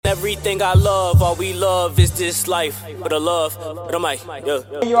Everything I love, all we love is this life. But I love, but I'm like, yeah.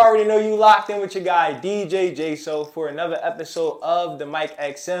 You already know you locked in with your guy DJ J-So for another episode of the Mike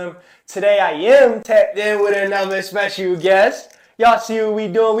XM. Today I am tapped in with another special guest. Y'all see what we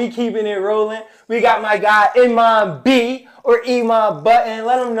doing? We keeping it rolling. We got my guy Iman B or Iman Bunton.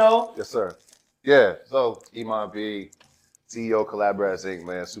 Let him know. Yes, sir. Yeah, so Iman B, CEO Collabratz Inc.,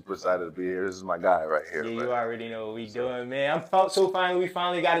 man. Super excited to be here. This is my guy right here. Yeah, man. you already know what we doing, man. I'm so we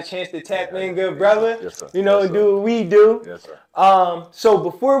finally got a chance to tap in, good brother. Yes, sir. You know, Yes, do what we do. Yes, sir. So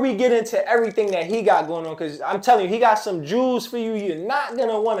before we get into everything that he got going on, because I'm telling you, he got some jewels for you you're not going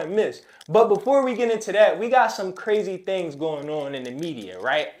to want to miss. But before we get into that, we got some crazy things going on in the media,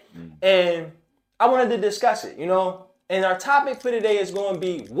 right? And I wanted to discuss it, you know? And our topic for today is going to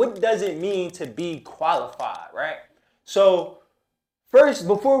be, what does it mean to be qualified, right? So first,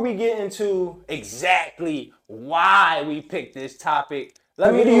 before we get into exactly why we picked this topic,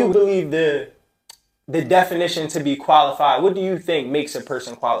 what do you believe the definition to be qualified? What do you think makes a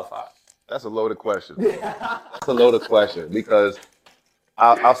person qualified? That's a loaded question. That's a loaded question because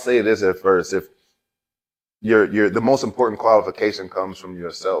I'll say this at first. If the most important qualification comes from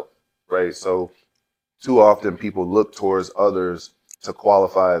yourself, right? So too often people look towards others to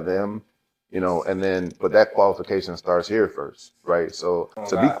qualify them, you know, but that qualification starts here first, right? So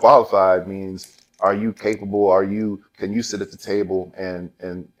to be qualified means, are you capable? Can you sit at the table and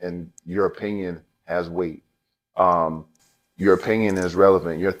your opinion has weight? Your opinion is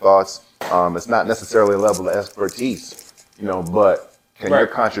relevant. Your thoughts, it's not necessarily a level of expertise, you know, but can your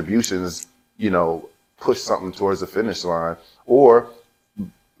contributions, you know, push something towards the finish line or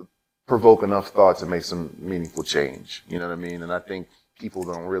provoke enough thought to make some meaningful change? You know what I mean? And I think people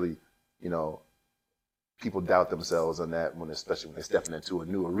don't really, you know, people doubt themselves on that especially when they're stepping into a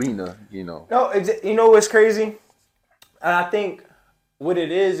new arena, you know. No, you know what's crazy? And I think what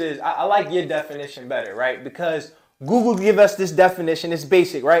it is I like your definition better, right? Because Google give us this definition. It's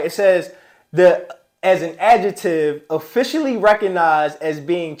basic, right? It says as an adjective officially recognized as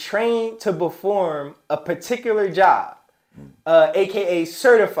being trained to perform a particular job, aka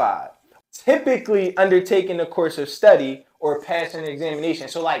certified, typically undertaking a course of study or passing an examination.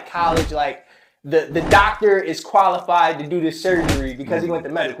 So like college, like the doctor is qualified to do the surgery because he went to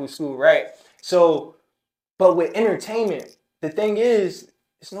medical school, right? So, but with entertainment, the thing is,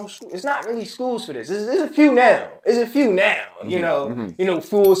 it's not really schools for this. There's a few now. You know,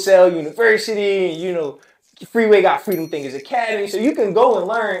 Full Sail University, you know, Freeway got Freedom Thinkers Academy. So you can go and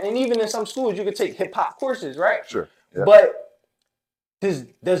learn, and even in some schools, you could take hip hop courses, right? Sure. Yeah. But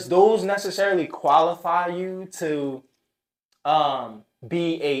does those necessarily qualify you to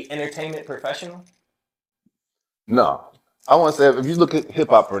be a entertainment professional? No. I want to say, if you look at hip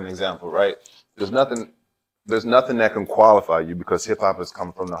hop for an example, right? There's nothing that can qualify you because hip hop is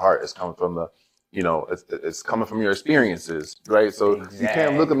coming from the heart. It's coming from the, you know, it's coming from your experiences, right? So You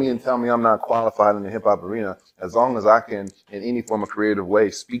can't look at me and tell me I'm not qualified in the hip hop arena as long as I can, in any form of creative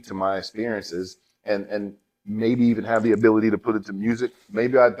way, speak to my experiences and maybe even have the ability to put it to music.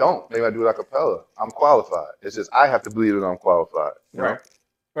 Maybe I don't. Maybe I do it a cappella. I'm qualified. It's just I have to believe that I'm qualified. You know?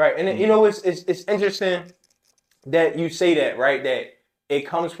 Right. And you know, it's interesting that you say that, right? That it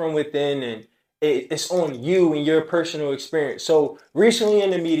comes from within and it's on you and your personal experience. So recently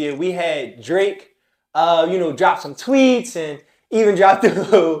in the media, we had Drake, drop some tweets and even dropped a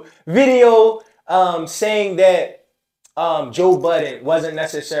little video saying that Joe Budden wasn't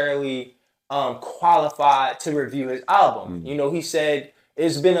necessarily qualified to review his album. You know, he said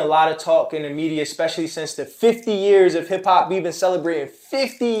there's been a lot of talk in the media, especially since the 50 years of hip hop. We've been celebrating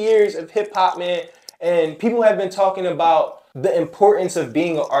 50 years of hip hop, man. And people have been talking about the importance of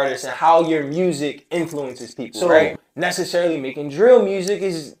being an artist and how your music influences people. So necessarily making drill music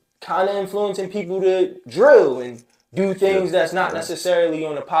is kind of influencing people to drill and do things that's not necessarily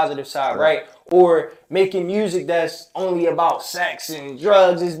on the positive side, right? Or making music that's only about sex and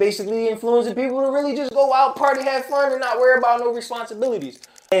drugs is basically influencing people to really just go out, party, have fun, and not worry about no responsibilities.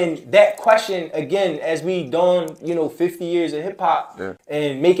 And that question, again, as we dawn, 50 years of hip hop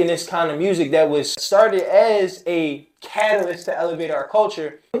and making this kind of music that was started as a catalyst to elevate our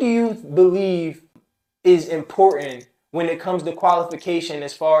culture, what do you believe is important when it comes to qualification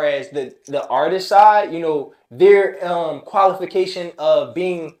as far as the artist side, their qualification of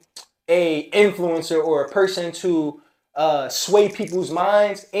being a influencer or a person to sway people's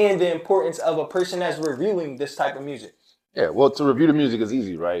minds, and the importance of a person that's reviewing this type of music? Yeah, well, to review the music is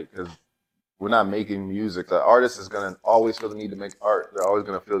easy, right? Because we're not making music. The artist is going to always feel the need to make art. They're always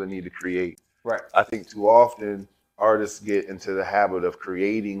going to feel the need to create. Right. I think too often artists get into the habit of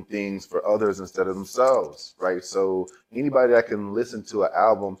creating things for others instead of themselves, right? So anybody that can listen to an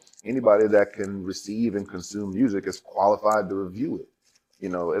album, anybody that can receive and consume music is qualified to review it. You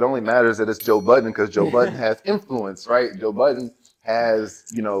know, it only matters that it's Joe Budden because Joe Budden has influence, right? Joe Budden has,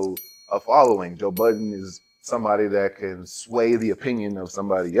 you know, a following. Joe Budden is somebody that can sway the opinion of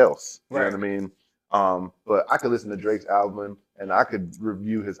somebody else. You know what I mean? But I could listen to Drake's album and I could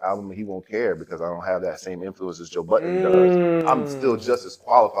review his album and he won't care because I don't have that same influence as Joe Budden does. I'm still just as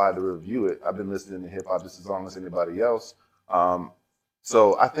qualified to review it. I've been listening to hip hop just as long as anybody else.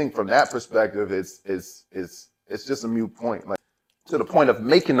 So I think from that perspective, it's just a moot point. Like, to the point of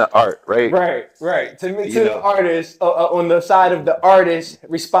making the art, right? Right. To the artist, on the side of the artist,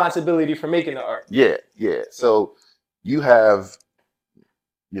 responsibility for making the art. Yeah. So you have,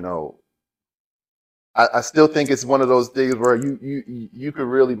 you know, I still think it's one of those things where you could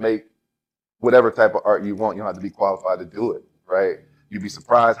really make whatever type of art you want. You don't have to be qualified to do it, right? You'd be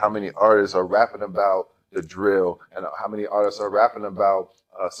surprised how many artists are rapping about the drill and how many artists are rapping about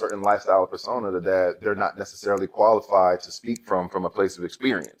a certain lifestyle persona that they're not necessarily qualified to speak from a place of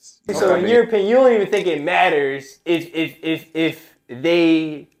experience. So in your opinion, you don't even think it matters if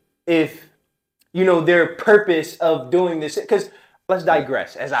you know their purpose of doing this, because let's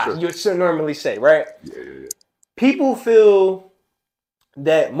digress, as you normally say, right? Yeah. People feel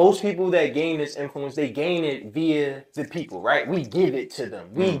that most people that gain this influence, they gain it via the people, right? We give it to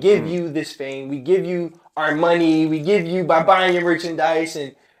them. We give you this fame. We give you our money. We give you by buying your merchandise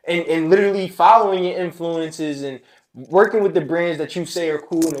and literally following your influences and working with the brands that you say are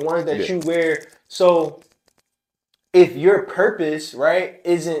cool and the ones that you wear. So if your purpose, right,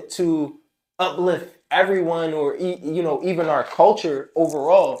 isn't to uplift everyone or, you know, even our culture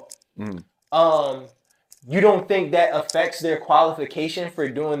overall, you don't think that affects their qualification for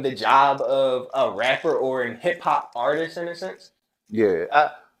doing the job of a rapper or a hip hop artist in a sense? Yeah,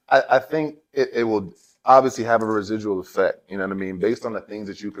 I think it will obviously have a residual effect. You know what I mean? Based on the things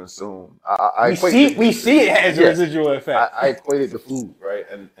that you consume. We see it has a residual effect. I equate it to food, right?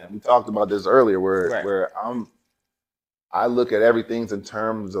 And we talked about this earlier where I look at everything in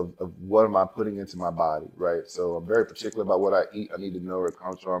terms of what am I putting into my body, right? So I'm very particular about what I eat. I need to know where it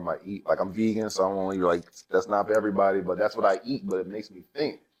comes from. I eat, like I'm vegan, so I'm only like, that's not for everybody, but that's what I eat. But it makes me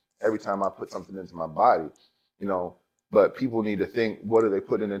think every time I put something into my body, you know, but people need to think, what are they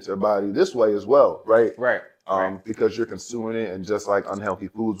putting into their body this way as well, right? Right. Because you're consuming it, and just like unhealthy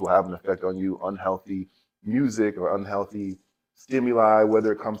foods will have an effect on you, unhealthy music or unhealthy stimuli,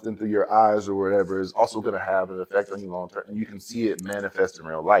 whether it comes in through your eyes or whatever, is also going to have an effect on you long term. And you can see it manifest in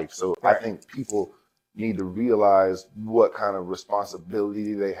real life. So I think people need to realize what kind of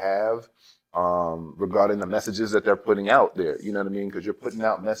responsibility they have regarding the messages that they're putting out there. You know what I mean? Because you're putting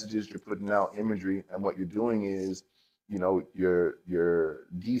out messages, you're putting out imagery, and what you're doing is, you know, you're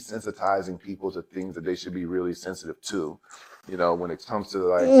desensitizing people to things that they should be really sensitive to. You know, when it comes to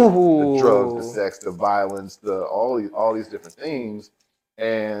like the drugs, the sex, the violence, all these different things,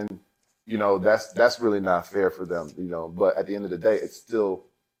 and you know that's really not fair for them. You know, but at the end of the day, it's still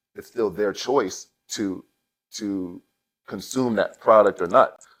their choice to consume that product or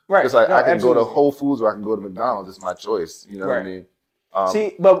not. Right. It's like I can go to Whole Foods or I can go to McDonald's. It's my choice. You know what I mean?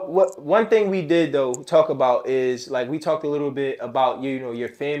 See, but one thing we did though talk about is like we talked a little bit about your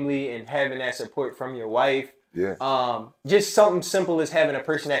family and having that support from your wife. Yeah. Just something simple as having a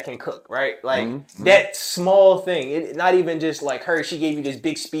person that can cook, right? Like that small thing. Not even just like her, she gave you this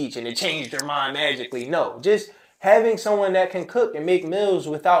big speech and it changed her mind magically. No, just having someone that can cook and make meals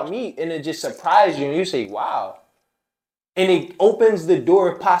without meat, and it just surprised you and you say, wow. And it opens the door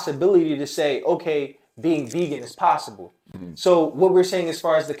of possibility to say, okay, being vegan is possible. So what we're saying as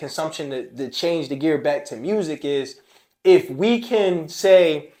far as the consumption, the change, the gear back to music is, if we can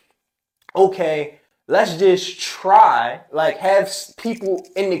say, okay, let's just try, like have people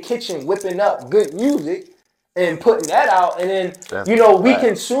in the kitchen whipping up good music and putting that out, and then, we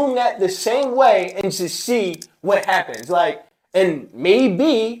consume that the same way and just see what happens. Like, and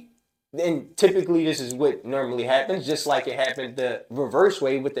maybe, and typically this is what normally happens, just like it happened the reverse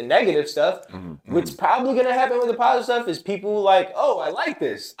way with the negative stuff. What's probably going to happen with the positive stuff is people like, oh, I like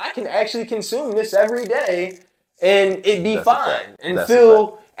this. I can actually consume this every day and it'd be fine and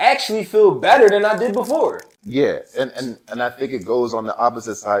actually feel better than I did before. Yeah, and I think it goes on the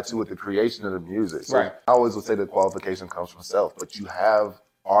opposite side too with the creation of the music. So I always would say the qualification comes from self, but you have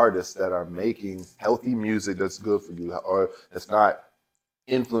artists that are making healthy music that's good for you, or that's not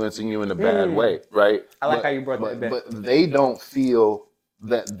influencing you in a bad way, right? I like how you brought that back. But they don't feel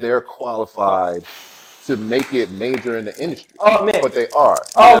that they're qualified to make it major in the industry. Oh man, but they are.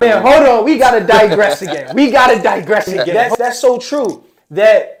 Oh man, hold on. We gotta digress again. That's so true.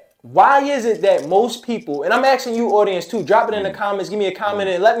 That why is it that most people, and I'm asking you, audience too, drop it in the comments, give me a comment,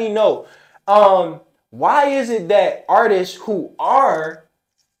 and let me know. Why is it that artists who are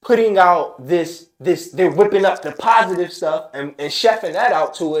putting out this, they're whipping up the positive stuff and chefing that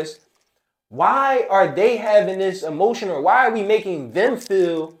out to us? Why are they having this emotion, or why are we making them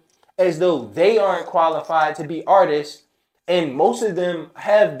feel as though they aren't qualified to be artists? And most of them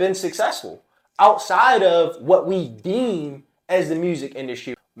have been successful outside of what we deem as the music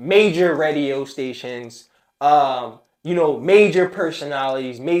industry. Major radio stations, major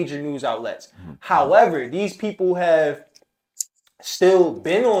personalities, major news outlets. However, these people have still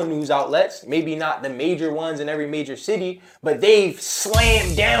been on news outlets, maybe not the major ones in every major city, but they've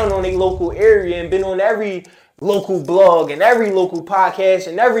slammed down on a local area and been on every local blog and every local podcast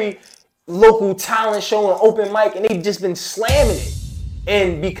and every local talent show and open mic, and they've just been slamming it.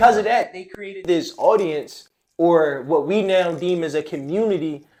 And because of that, they created this audience, or what we now deem as a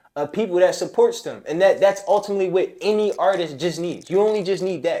community of people that supports them. And that's ultimately what any artist just needs. You only just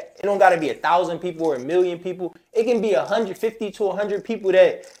need that. It don't gotta be 1,000 people or 1,000,000 people. It can be 150 to 100 people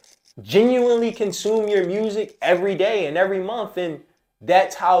that genuinely consume your music every day and every month. And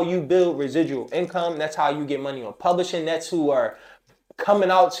that's how you build residual income. That's how you get money on publishing. That's who are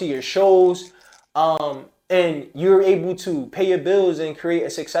coming out to your shows. And you're able to pay your bills and create a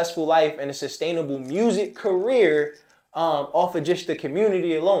successful life and a sustainable music career off of just the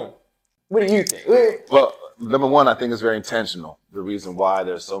community alone. What do you think? Well, number one, I think it's very intentional. The reason why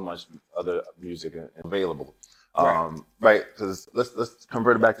there's so much other music available, right? Because let's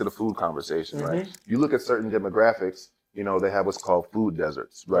convert it back to the food conversation, right? You look at certain demographics, they have what's called food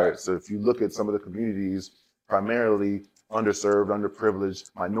deserts, right? So if you look at some of the communities, primarily underserved,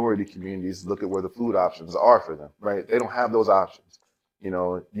 underprivileged minority communities, look at where the food options are for them, right? They don't have those options.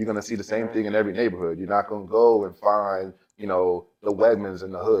 You're going to see the same thing in every neighborhood. You're not going to go and find, the Wegmans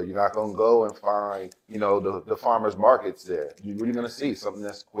in the hood. You're not going to go and find, the farmers markets there. You're really going to see something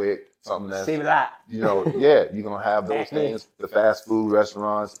that's quick, something that's, Save that. you're going to have those things, the fast food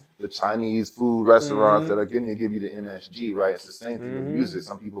restaurants, the Chinese food restaurants that are going to give you the MSG, right? It's the same thing with music.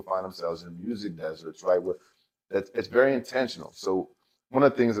 Some people find themselves in music deserts, right? Where it's very intentional. So one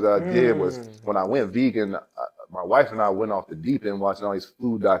of the things that I did was when I went vegan, my wife and I went off the deep end watching all these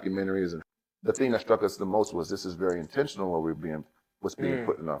food documentaries, and the thing that struck us the most was this is very intentional what's being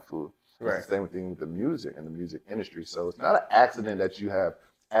put in our food. Right. It's the same thing with the music and the music industry. So it's not an accident that you have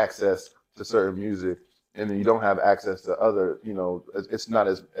access to certain music and then you don't have access to other, it's not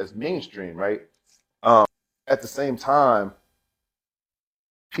as mainstream, right? At the same time,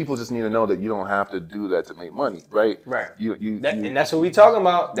 people just need to know that you don't have to do that to make money, right? Right. And that's what we talking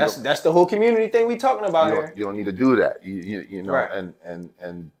about. That's the whole community thing we talking about here. You don't need to do that. You know, right.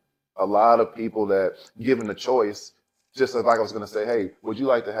 And a lot of people that given the choice, just like I was going to say, hey, would you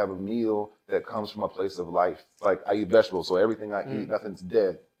like to have a meal that comes from a place of life? Like I eat vegetables, so everything I eat, nothing's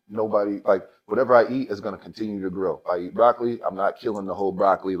dead. Nobody, like whatever I eat is going to continue to grow. If I eat broccoli, I'm not killing the whole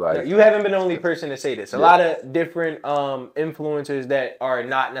broccoli. Like you haven't been the only person to say this. A lot of different influencers that are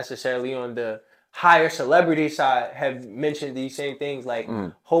not necessarily on the higher celebrity side have mentioned these same things, like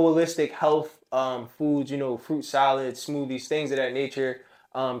holistic health foods, fruit salads, smoothies, things of that nature,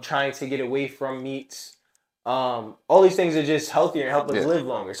 trying to get away from meats. All these things are just healthier and help us live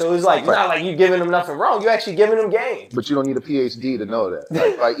longer. So it's like, it's not like you're giving them nothing wrong. You're actually giving them game. But you don't need a PhD to know that.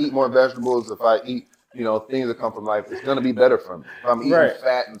 Like, if I eat more vegetables, if I eat, things that come from life, it's going to be better for me. If I'm eating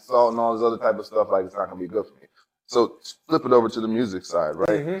fat and salt and all this other type of stuff, like it's not going to be good for me. So flip it over to the music side,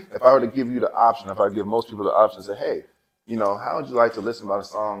 right? If I were to give you the option, if I give most people the option, say, hey, how would you like to listen about a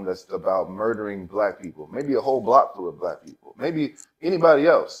song that's about murdering black people? Maybe a whole block full of black people. Maybe anybody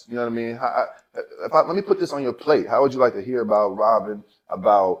else. You know what I mean? Let me put this on your plate. How would you like to hear about robbing,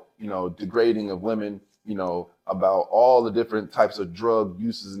 about, degrading of women, about all the different types of drug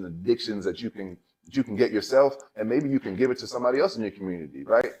uses and addictions that you can get yourself, and maybe you can give it to somebody else in your community,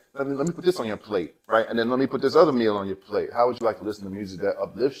 right? Let me put this on your plate, right? And then let me put this other meal on your plate. How would you like to listen to music that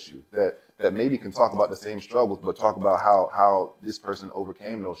uplifts you, that maybe can talk about the same struggles, but talk about how this person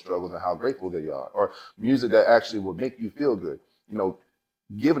overcame those struggles and how grateful they are, or music that actually will make you feel good.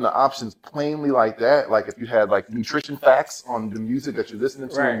 Given the options plainly like that, like if you had like nutrition facts on the music that you're listening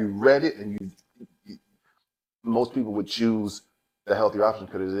to and you read it, and you most people would choose the healthier option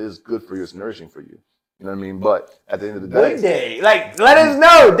because it is good for you, it's nourishing for you. You know what I mean? But at the end of the day, good day. Like, let us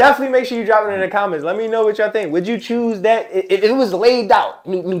know. Definitely make sure you drop it in the comments. Let me know what y'all think. Would you choose that? It was laid out.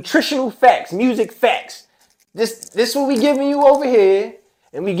 Nutritional facts, music facts. This is what we giving you over here,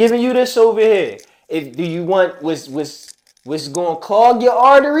 and we giving you this over here. do you want what's going to clog your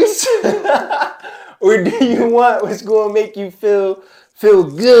arteries, or do you want what's going to make you feel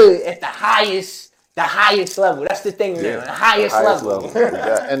good at the highest level? That's the thing now, the highest level.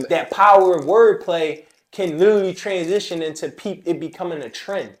 And that power of wordplay can literally transition into it becoming a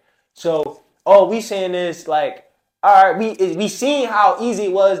trend. So all we saying is like, all right, we seen how easy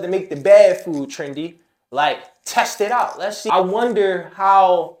it was to make the bad food trendy. Like, test it out. Let's see. I wonder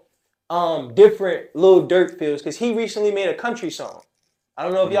how different Lil Durk feels, because he recently made a country song. I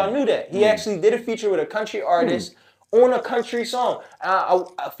don't know if y'all knew that. He actually did a feature with a country artist on a country song.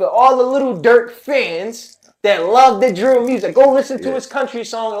 For all the Lil Durk fans that love the drill music, go listen to his country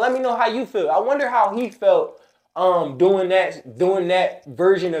song and let me know how you feel. I wonder how he felt doing that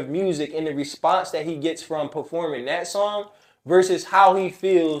version of music, and the response that he gets from performing that song versus how he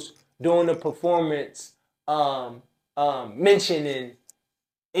feels doing the performance mentioning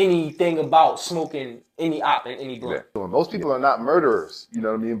anything about smoking any op and any blunt. Most people are not murderers, you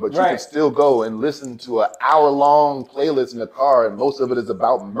know what I mean? But you can still go and listen to an hour-long playlist in the car, and most of it is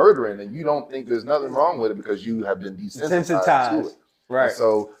about murdering, and you don't think there's nothing wrong with it because you have been desensitized to it. Right. And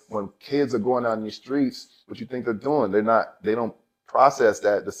so when kids are going out in the streets, what you think they're doing? They don't process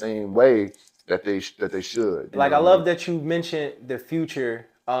that the same way that they should. Like, I love that you mentioned the future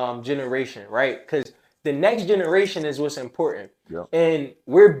generation, right? Because the next generation is what's important. Yeah. And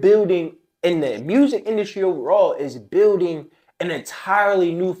we're building, in the music industry overall, is building an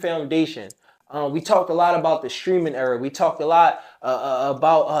entirely new foundation. We talked a lot about the streaming era. We talked a lot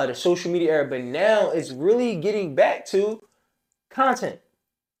about the social media era. But now it's really getting back to content.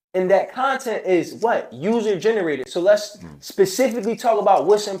 And that content is what? User generated. So let's specifically talk about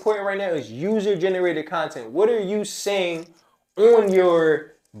what's important right now is user generated content. What are you saying on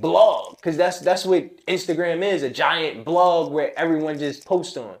your blog? Because that's what Instagram is, a giant blog where everyone just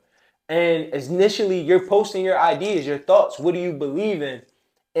posts on. And initially you're posting your ideas, your thoughts. What do you believe in?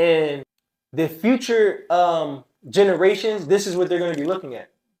 And the future generations, this is what they're going to be looking at.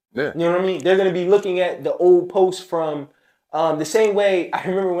 Yeah. You know what I mean? They're going to be looking at the old posts from the same way. I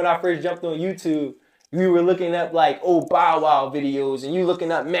remember when I first jumped on YouTube, we were looking up like old Bow Wow videos, and you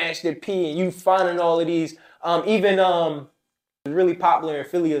looking up Master P, and you finding all of these. Even really popular in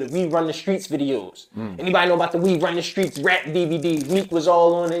Philly, the We Run the Streets videos. Anybody know about the We Run the Streets rap DVDs? Meek was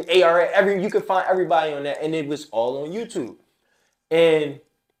all on it. AR, you could find everybody on that, and it was all on YouTube. And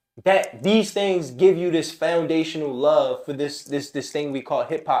that these things give you this foundational love for this thing we call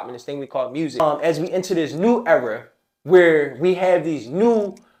hip hop and this thing we call music. As we enter this new era where we have these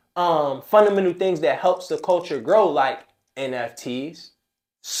new fundamental things that helps the culture grow, like NFTs,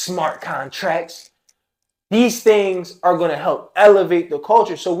 smart contracts. These things are going to help elevate the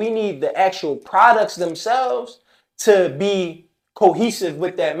culture. So we need the actual products themselves to be cohesive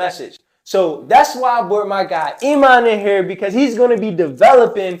with that message. So that's why I brought my guy Iman in here, because he's going to be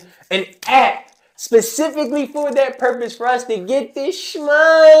developing an app specifically for that purpose, for us to get this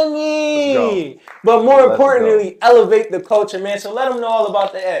money. But more importantly, elevate the culture, man. So let them know all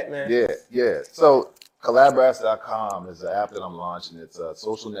about the app, man. Yeah. So Collabratz.com is the app that I'm launching. It's a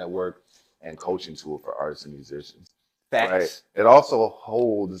social network and coaching tool for artists and musicians. Facts. Right. It also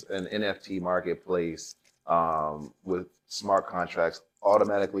holds an NFT marketplace with smart contracts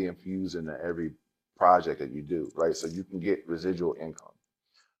automatically infused into every project that you do, right? So you can get residual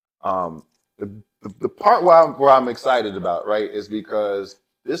income. The part where I'm excited about, right, is because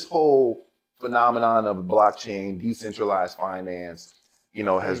this whole phenomenon of blockchain, decentralized finance,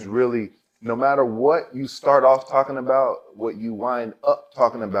 has really, no matter what you start off talking about, what you wind up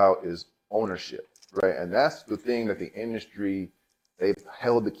talking about is ownership, right? And that's the thing that the industry, they've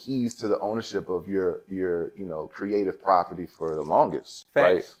held the keys to the ownership of your creative property for the longest. Facts.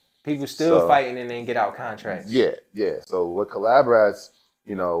 Right? People still fighting and then get out contracts. Yeah. So what Collabratz,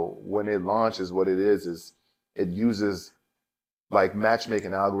 when it launches, what it is it uses like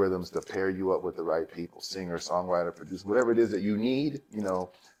matchmaking algorithms to pair you up with the right people, singer, songwriter, producer, whatever it is that you need.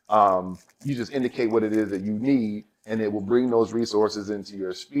 You just indicate what it is that you need, and it will bring those resources into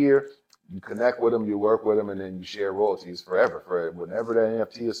your sphere. You connect with them, you work with them, and then you share royalties forever. For whenever that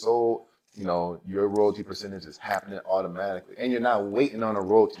NFT is sold, your royalty percentage is happening automatically. And you're not waiting on a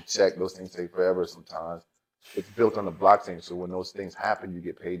royalty check. Those things take forever sometimes. It's built on the blockchain, so when those things happen, you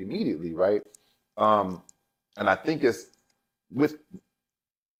get paid immediately, right? And I think it's with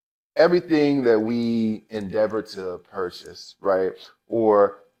everything that we endeavor to purchase, right?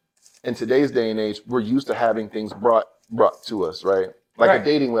 Or in today's day and age, we're used to having things brought to us, right? Like a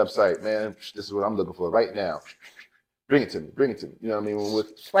dating website, man. This is what I'm looking for right now. Bring it to me. You know what I mean?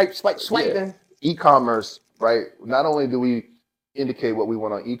 With Swiping. E-commerce, right? Not only do we indicate what we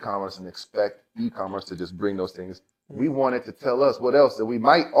want on e-commerce and expect e-commerce to just bring those things. We want it to tell us what else that we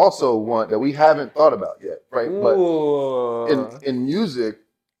might also want that we haven't thought about yet, right? Ooh. But in music,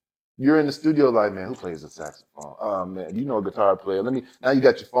 you're in the studio like, man, who plays the saxophone? Oh man, you know a guitar player. Now you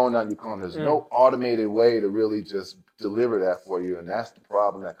got your phone out and you're calling. There's no automated way to really just deliver that for you, and that's the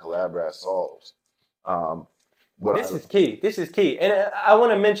problem that Collabratz solves. This is key. This is key, and I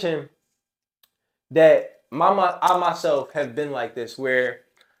want to mention that I myself have been like this, where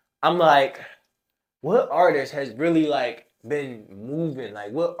I'm like, what artist has really like been moving?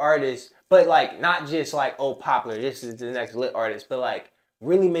 Like what artist, but like not just like, oh, popular, this is the next lit artist, but like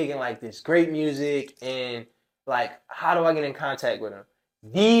really making like this great music, and like, how do I get in contact with them?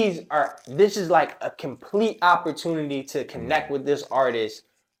 This is like a complete opportunity to connect with this artist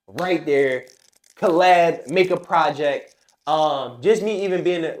right there, collab, make a project. Just me even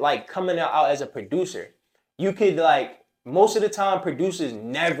being like coming out as a producer, you could like, most of the time producers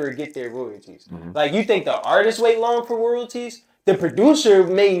never get their royalties. Like you think the artist wait long for royalties, the producer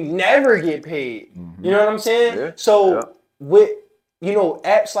may never get paid. You know what I'm saying? Yeah. So with, you know,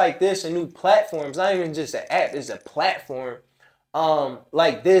 apps like this and new platforms, not even just an app, it's a platform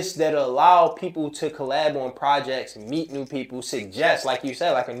like this that allow people to collab on projects, meet new people, suggest, like you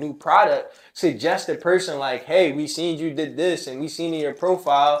said, like a new product, suggest a person like, hey, we seen you did this and we seen in your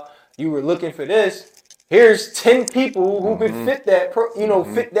profile, you were looking for this. Here's 10 people who could fit that,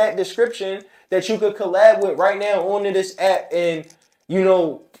 fit that description that you could collab with right now onto this app, and you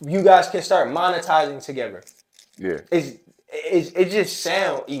know you guys can start monetizing together. Yeah, it just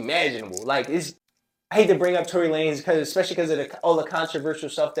sounds imaginable. Like I hate to bring up Tory Lanez especially because of all the controversial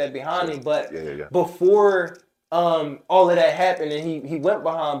stuff that behind him, but before all of that happened and he went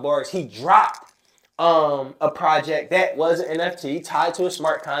behind bars, he dropped a project that was an NFT tied to a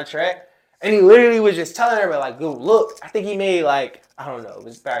smart contract. And he literally was just telling everybody, like, go look. I think he made, like, I don't know, it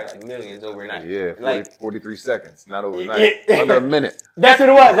was probably like millions overnight. Yeah, 43 seconds, not overnight. Under a minute. That's what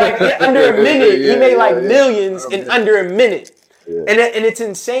it was. Like, under a minute. He made, like, millions in under a minute. Yeah. And it's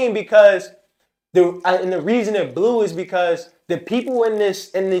insane because, and the reason it blew is because the people in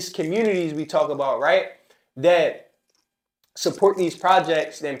these communities we talk about, right, that support these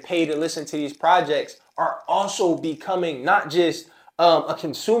projects, then pay to listen to these projects, are also becoming not just a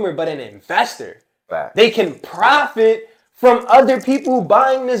consumer, but an investor. Fact. They can profit from other people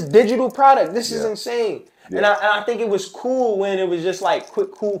buying this digital product. This is insane. Yeah. And I think it was cool when it was just like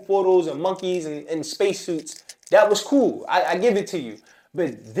quick, cool photos of monkeys and spacesuits. That was cool. I give it to you.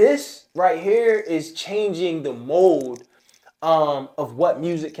 But this right here is changing the mold of what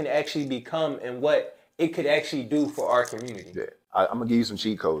music can actually become and what it could actually do for our community. Yeah. I'm gonna give you some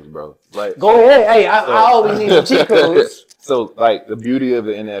cheat codes, bro. Like, go ahead. Hey, I always need some cheat codes. So, like, the beauty of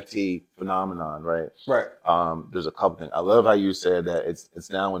the NFT phenomenon, right? Right. There's a couple things. I love how you said that it's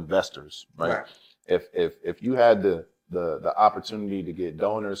now investors, right? If you had the opportunity to get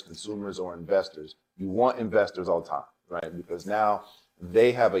donors, consumers, or investors, you want investors all the time, right? Because now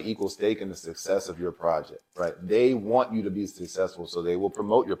they have an equal stake in the success of your project, right? They want you to be successful, so they will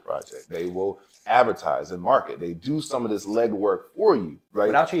promote your project. They will advertise and market. They do some of this legwork for you, right?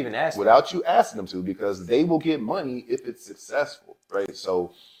 Without you even asking. Without you asking them to, because they will get money if it's successful, right?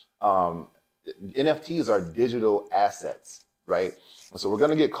 So NFTs are digital assets, right? So we're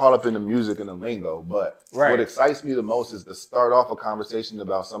going to get caught up in the music and the lingo, but what excites me the most is to start off a conversation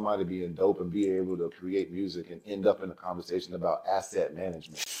about somebody being dope and be able to create music and end up in a conversation about asset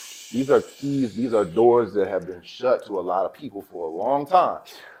management. These are keys, these are doors that have been shut to a lot of people for a long time.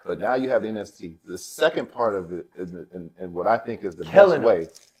 But now you have the NFT. The second part of it, and what I think is the best way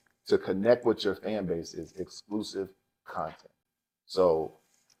to connect with your fan base, is exclusive content. So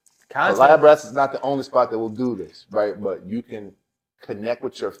Collabratz is not the only spot that will do this, right? But you can connect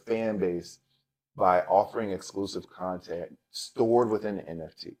with your fan base by offering exclusive content stored within the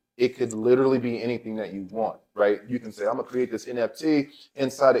NFT. It could literally be anything that you want, right? You can say, I'm gonna create this NFT.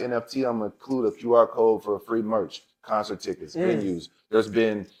 Inside the NFT, I'm gonna include a QR code for free merch, concert tickets, venues.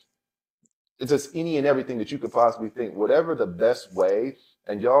 It's just any and everything that you could possibly think. Whatever the best way,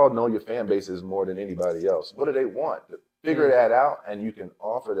 and y'all know your fan base is more than anybody else. What do they want? Figure that out, and you can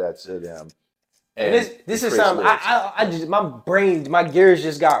offer that to them. And this is something I just, my gears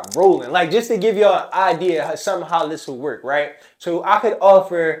just got rolling. Like, just to give you an idea how this will work, right? So I could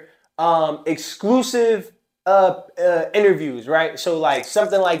offer exclusive interviews, right? So like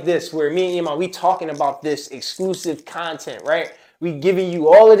something like this, where me and Iman, we talking about this exclusive content, right? We giving you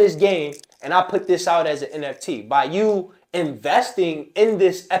all of this game, and I put this out as an NFT. By you investing in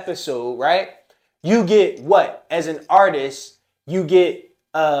this episode, right? You get what? As an artist, you get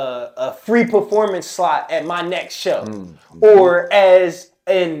a free performance slot at my next show, or as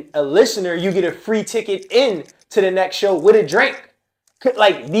a listener, you get a free ticket in to the next show with a drink.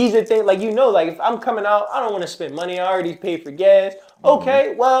 Like these are things like like if I'm coming out, I don't want to spend money. I already paid for gas.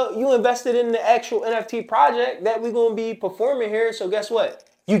 Okay, well you invested in the actual NFT project that we're gonna be performing here. So guess what?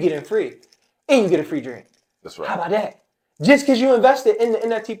 You get in free, and you get a free drink. That's right. How about that? Just because you invested in the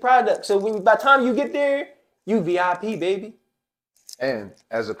NFT product. So by the time you get there, you VIP, baby. And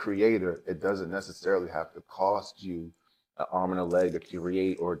as a creator, it doesn't necessarily have to cost you an arm and a leg to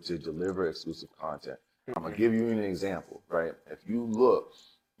create or to deliver exclusive content. I'm gonna give you an example, right? If you look,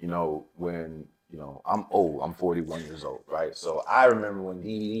 when I'm old, I'm 41 years old, right? So I remember when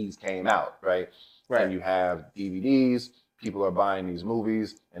DVDs came out, right? Right. And you have DVDs, people are buying these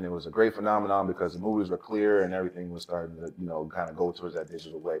movies, and it was a great phenomenon because the movies were clear and everything was starting to, kind of go towards that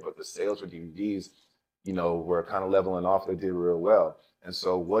digital way. But the sales for DVDs, were kind of leveling off. They did real well. And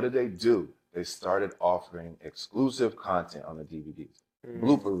so what did they do? They started offering exclusive content on the DVDs.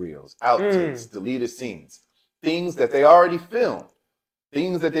 Blooper reels, outtakes, deleted scenes, things that they already filmed,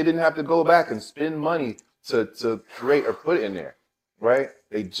 things that they didn't have to go back and spend money to create or put in there, right?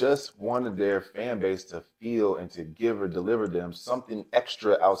 They just wanted their fan base to feel and to give or deliver them something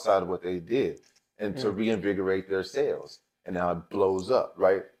extra outside of what they did and to reinvigorate their sales. And now it blows up,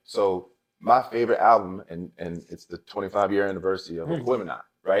 right? So my favorite album, and it's the 25-year anniversary of Equimini,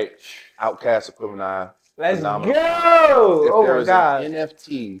 right? Outkast Equimini. Let's phenomenal. go! If there was an God.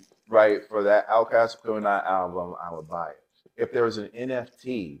 NFT, right, for that Outkast Equimini album, I would buy it. If there was an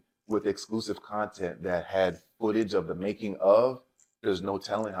NFT with exclusive content that had footage of the making of, there's no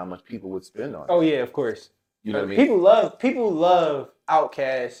telling how much people would spend on it. Oh yeah, of course. You know what I mean? People love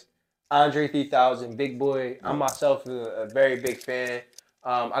Outkast, Andre 3000, Big Boy. I'm myself a very big fan.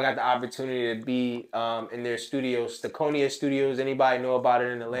 I got the opportunity to be in their studios, Staconia Studios. Anybody know about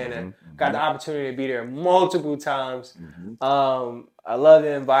it in Atlanta? Got the opportunity to be there multiple times. I love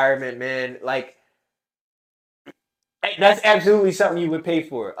the environment, man. Like, that's absolutely something you would pay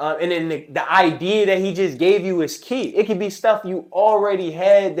for. And then the idea that he just gave you is key. It could be stuff you already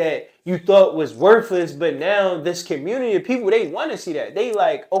had that you thought was worthless, but now this community of people, they want to see that. They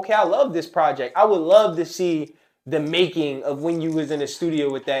like, okay, I love this project. I would love to see the making of when you was in the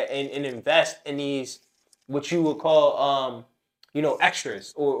studio with that and invest in these, what you would call,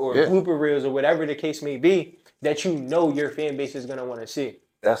 extras or blooper reels or whatever the case may be that your fan base is going to want to see.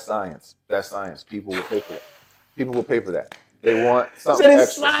 That's science. That's science. People will pay for that. People will pay for that. They want something So it's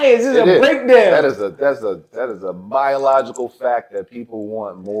extra. science. It's a breakdown. That is a biological fact that people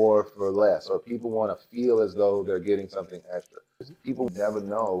want more for less, or people want to feel as though they're getting something extra. People never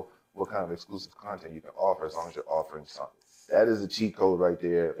know what kind of exclusive content you can offer as long as you're offering something. That is a cheat code right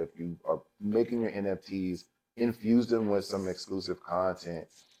there. If you are making your NFTs, infuse them with some exclusive content,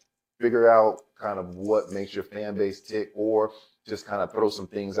 figure out kind of what makes your fan base tick, or just kind of throw some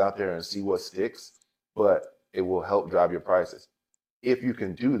things out there and see what sticks. But it will help drive your prices. If you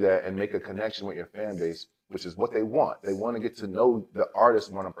can do that and make a connection with your fan base, which is what they want. They want to get to know the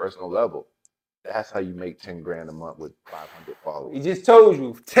artist on a personal level. That's how you make 10 grand a month with 500 followers. He just told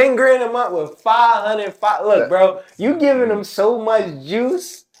you 10 grand a month with 500. Look, bro, you giving them so much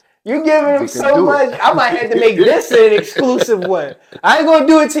juice. You giving them so much. I might have to make this an exclusive one. I ain't gonna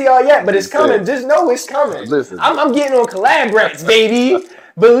do it to y'all yet, but it's coming. Just know it's coming. Listen, I'm getting on Collabratz, baby.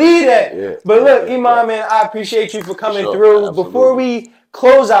 Believe that. Yeah, but look, Iman, man, I appreciate you for coming through. Absolutely. Before we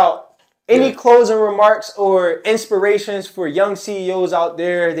close out, any closing remarks or inspirations for young CEOs out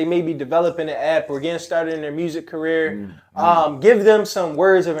there? They may be developing an app or getting started in their music career. Give them some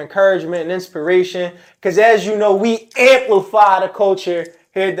words of encouragement and inspiration. Because as you know, we amplify the culture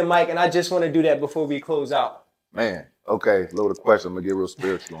here at the mic, and I just want to do that before we close out. Man, okay, loaded question. I'm going to get real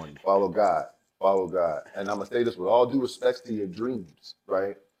spiritual on you. Follow God. Follow God. And I'm going to say this with all due respect to your dreams,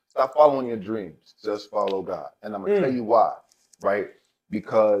 right? Stop following your dreams. Just follow God. And I'm going to tell you why, right?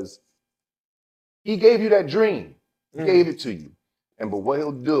 Because he gave you that dream. He gave it to you. But what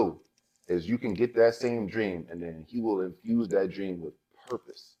he'll do is you can get that same dream, and then he will infuse that dream with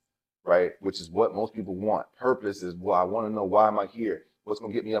purpose, right? Which is what most people want. Purpose is, well, I want to know, why am I here? What's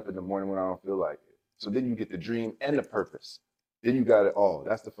going to get me up in the morning when I don't feel like it? So then you get the dream and the purpose. Then you got it all.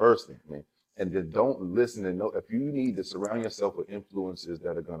 That's the first thing, man. And then don't listen and know, if you need to surround yourself with influences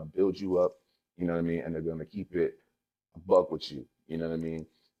that are going to build you up, you know what I mean? And they're going to keep it a buck with you, you know what I mean?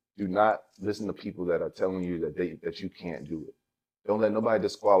 Do not listen to people that are telling you that you can't do it. Don't let nobody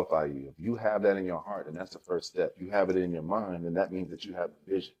disqualify you. If you have that in your heart, then that's the first step. You have it in your mind, and that means that you have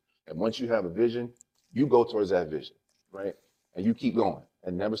a vision. And once you have a vision, you go towards that vision, right? And you keep going.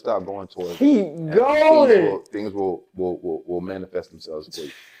 and never stop going towards it. Keep going. Things will manifest themselves for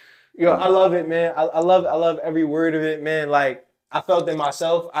you. Yo, I love it, man. I love every word of it, man. Like, I felt it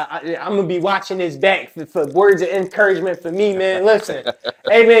myself. I'm gonna be watching this back for words of encouragement for me, man. Listen,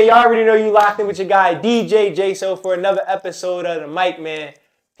 hey, man, y'all already know you locked in with your guy DJ J-So for another episode of the Mic, man.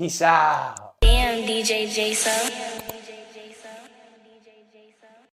 Peace out. Damn, DJ J-So.